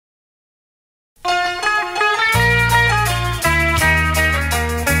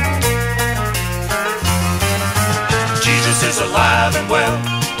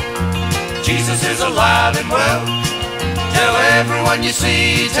Jesus is alive and well. Tell everyone you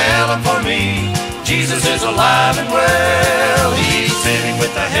see, tell them for me. Jesus is alive and well. He's sitting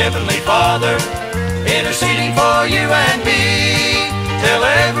with the Heavenly Father, interceding for you and me. Tell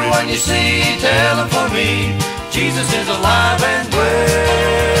everyone you see, tell them for me. Jesus is alive and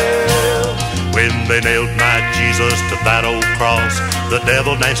well. When they nailed my Jesus to that old cross, the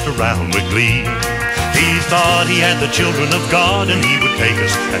devil danced around with glee. He thought he had the children of God, and he would take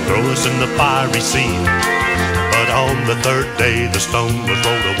us and throw us in the fiery sea. But on the third day the stone was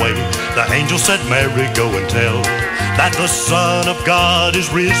rolled away. The angel said, Mary, go and tell that the Son of God is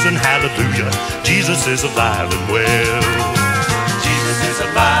risen, hallelujah. Jesus is alive and well. Jesus is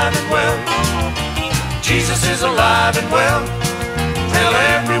alive and well. Jesus is alive and well. Tell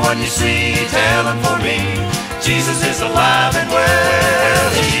everyone you see, tell them for me. Jesus is alive and well.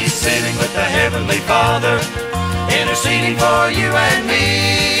 He's sitting with the Heavenly Father, interceding for you and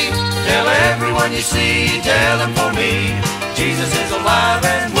me. Tell everyone you see, tell them for me. Jesus is alive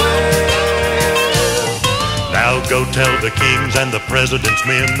and well. Now go tell the kings and the president's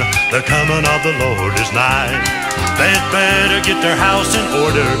men, the coming of the Lord is nigh. They'd better get their house in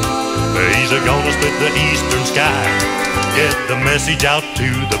order, he's gonna split the eastern sky. Get the message out to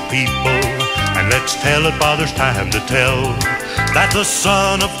the people, and let's tell it while there's time to tell, that the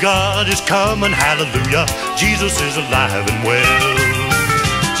Son of God is coming, hallelujah. Jesus is alive and well.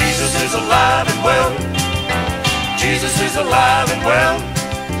 Jesus is alive and well. Jesus is alive and well.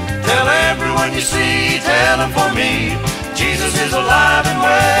 Tell everyone you see, tell them for me. Jesus is alive and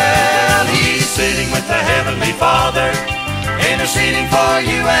well. He's sitting with the Heavenly Father, interceding for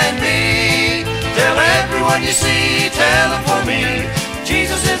you and me. Tell everyone you see, tell them for me.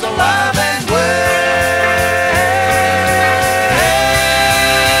 Jesus is alive and well.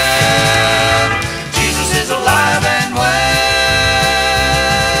 Jesus is alive and well.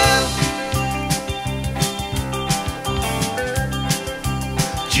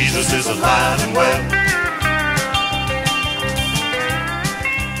 Jesus is alive and well.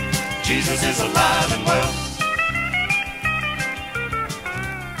 Jesus is alive and well.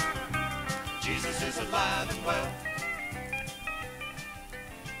 Jesus is alive and well.